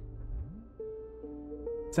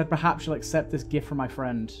 Said perhaps you'll accept this gift from my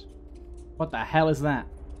friend. What the hell is that?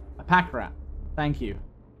 A pack rat. Thank you.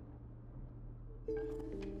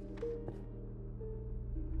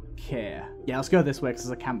 Okay. Yeah, let's go this way because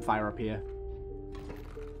there's a campfire up here.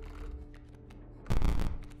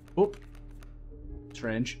 Oop.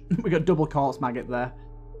 Strange. We got double corpse maggot there.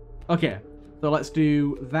 Okay. So let's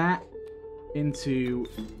do that into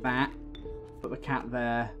that. Put the cat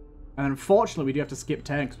there. And unfortunately we do have to skip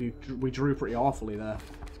turn because we drew pretty awfully there.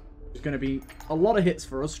 There's going to be a lot of hits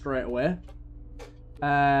for us straight away.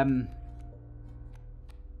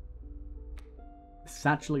 It's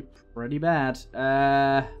actually pretty bad.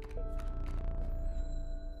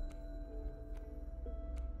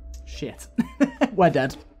 Shit. We're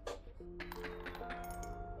dead.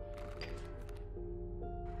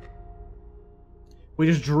 We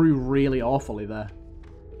just drew really awfully there.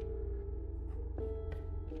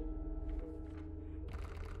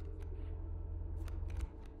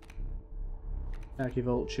 Turkey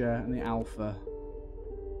Vulture and the Alpha.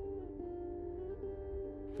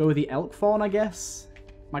 Go with the Elk Fawn, I guess.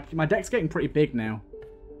 My deck's getting pretty big now.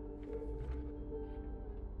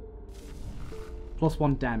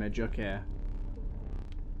 +1 damage, okay.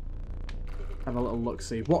 Have a little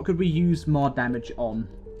look-see. What could we use more damage on?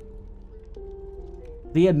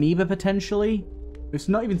 The amoeba, potentially? We've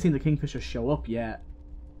not even seen the Kingfisher show up yet.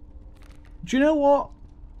 Do you know what?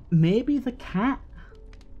 Maybe the cat?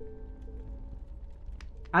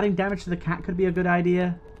 Adding damage to the cat could be a good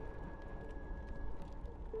idea.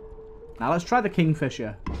 Now let's try the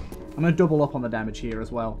Kingfisher. I'm going to double up on the damage here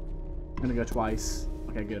as well. I'm going to go twice.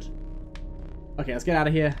 Okay, good. Okay, let's get out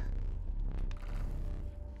of here.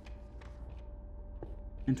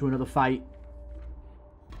 Into another fight.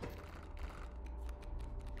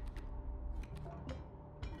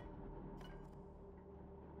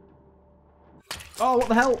 Oh, what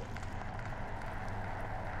the hell?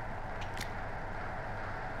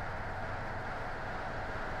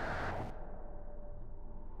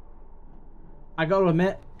 I gotta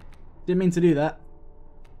admit, didn't mean to do that.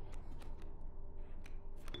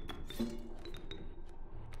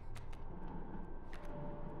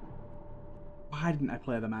 Why didn't I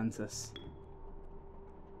play the Mantis?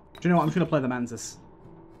 Do you know what? I'm just gonna play the Mantis.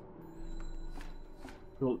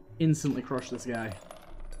 We'll instantly crush this guy.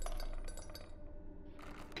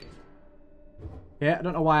 Yeah, I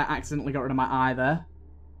don't know why I accidentally got rid of my eye there.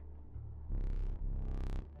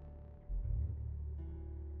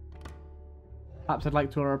 Perhaps I'd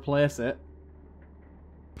like to replace it.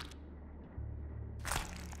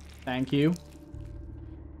 Thank you.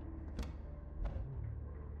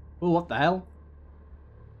 Oh, what the hell?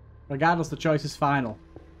 Regardless, the choice is final.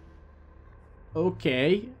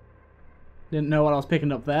 Okay. Didn't know what I was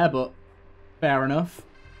picking up there, but fair enough.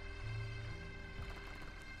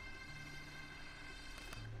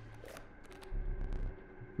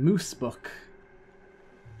 Moose book.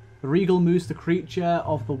 The regal moose, the creature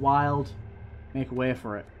of the wild. Make way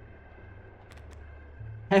for it.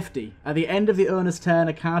 Hefty. At the end of the owner's turn,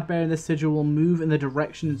 a card bearing this sigil will move in the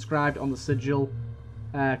direction inscribed on the sigil.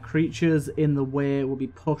 Creatures in the way will be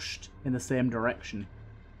pushed in the same direction.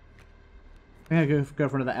 I'm going to go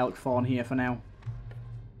for another elk fawn here for now.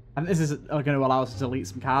 And this is going to allow us to delete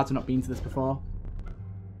some cards. I've not been to this before.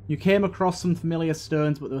 You came across some familiar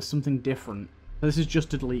stones, but there was something different. So this is just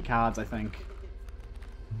to delete cards, I think.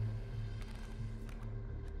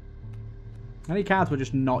 Any cards we're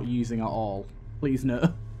just not using at all? Please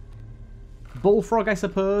no. Bullfrog, I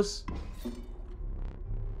suppose.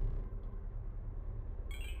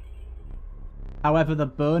 However, the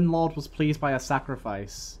Bone Lord was pleased by a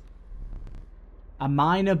sacrifice. A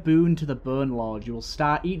minor boon to the Bone Lord. You will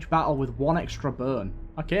start each battle with 1 extra burn.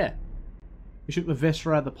 Okay. You shook the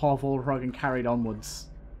Viscera, the poor Bullfrog, and carried onwards.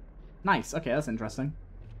 Nice. Okay, that's interesting.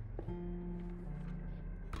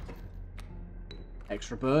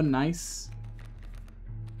 Extra burn. Nice.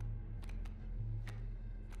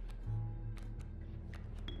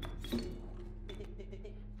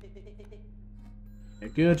 Okay,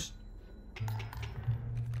 good.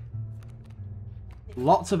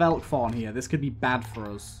 Lots of elk fawn here. This could be bad for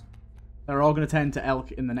us. They're all going to turn to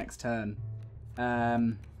elk in the next turn. I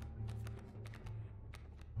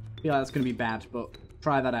feel like that's going to be bad, but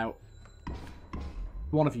try that out.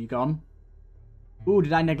 One of you gone. Ooh,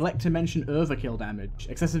 did I neglect to mention overkill damage?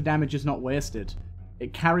 Excessive damage is not wasted.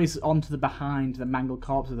 It carries on to the behind the mangled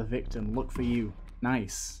corpse of the victim. Look for you.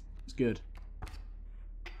 Nice. It's good.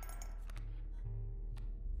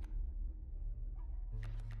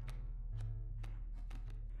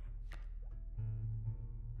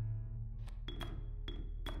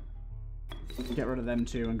 Get rid of them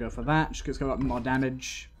too and go for that. Just go up more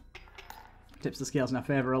damage. Tips the scales in our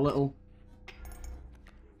favour a little.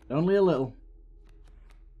 Only a little.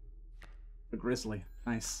 A grizzly.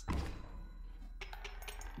 Nice.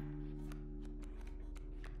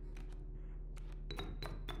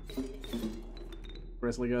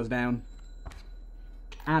 Grizzly goes down.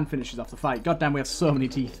 And finishes off the fight. God damn, we have so many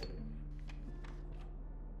teeth.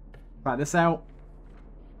 Try this out.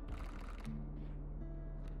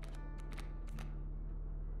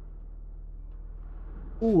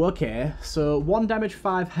 Ooh, okay. So 1 damage,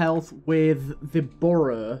 5 health with the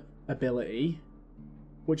Burrow ability,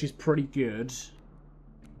 which is pretty good.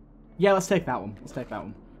 Yeah, let's take that one. Let's take that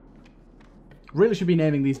one. Really should be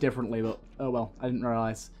naming these differently, but oh well, I didn't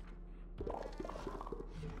realise.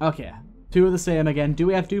 Okay, 2 are the same again. Do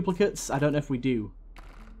we have duplicates? I don't know if we do.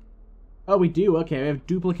 Oh, we do. Okay, we have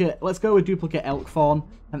duplicate. Let's go with duplicate elk fawn.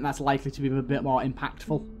 I think that's likely to be a bit more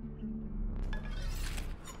impactful.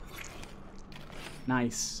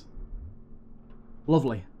 Nice.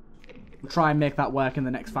 Lovely. We'll try and make that work in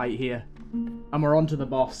the next fight here. And we're on to the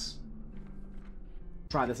boss.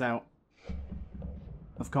 Try this out.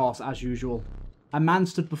 Of course, as usual. A man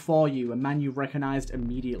stood before you, a man you recognized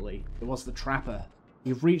immediately. It was the Trapper.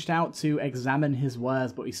 You've reached out to examine his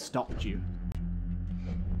wares, but he stopped you.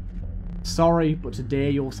 Sorry, but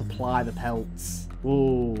today you'll supply the pelts.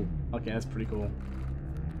 Whoa. Okay, that's pretty cool.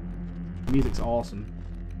 The music's awesome.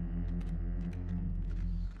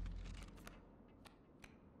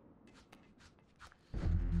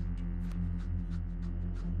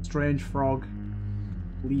 Strange frog.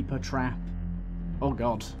 Leaper trap. Oh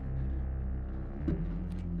god.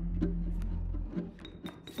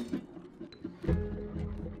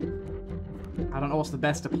 I don't know what's the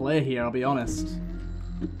best to play here, I'll be honest.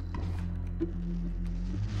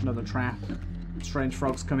 Another trap. Strange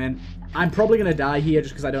frogs come in. I'm probably going to die here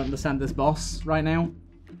just because I don't understand this boss right now.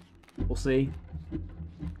 We'll see.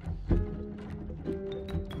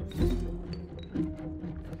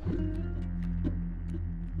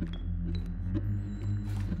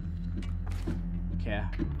 Okay.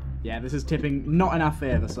 Yeah, this is tipping not in our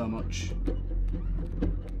favour so much.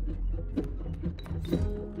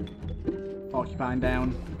 Porcupine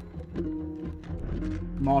down.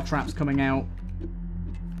 More traps coming out.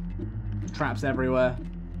 Traps everywhere.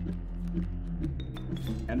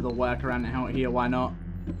 Another workaround out here, why not?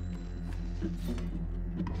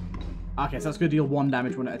 Okay, so that's going to deal 1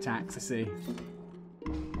 damage when it attacks, I see.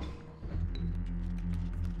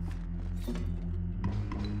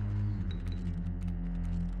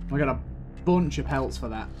 We got a bunch of pelts for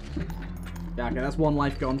that. Yeah, okay, that's 1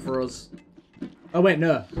 life gone for us. Oh wait,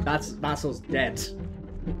 no, that's us dead.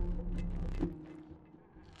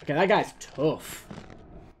 Okay, that guy's tough.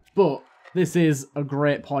 But this is a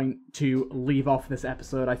great point to leave off this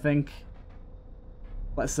episode, I think.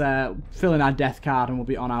 Let's fill in our death card and we'll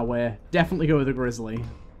be on our way. Definitely go with the grizzly.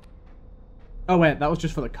 Oh wait, that was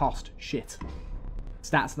just for the cost. Shit.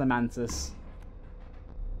 Stats of the mantis.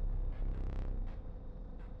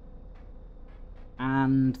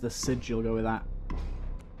 And the sigil, go with that.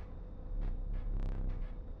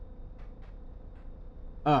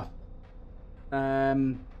 Oh.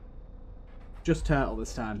 Just turtle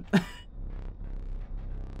this time.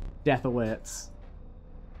 Death awaits.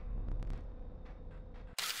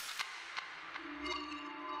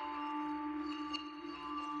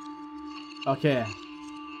 Okay.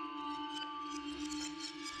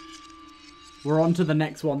 We're on to the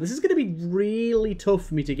next one. This is going to be really tough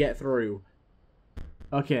for me to get through.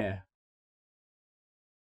 Okay.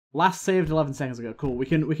 Last saved 11 seconds ago. Cool. We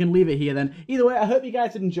can leave it here then. Either way, I hope you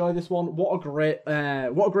guys did enjoy this one. What a great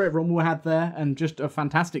run we had there, and just a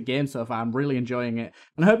fantastic game so far. I'm really enjoying it,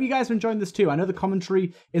 and I hope you guys are enjoying this too. I know the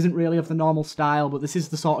commentary isn't really of the normal style, but this is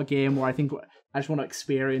the sort of game where I think I just want to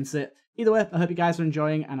experience it. Either way, I hope you guys are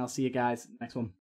enjoying, and I'll see you guys next one.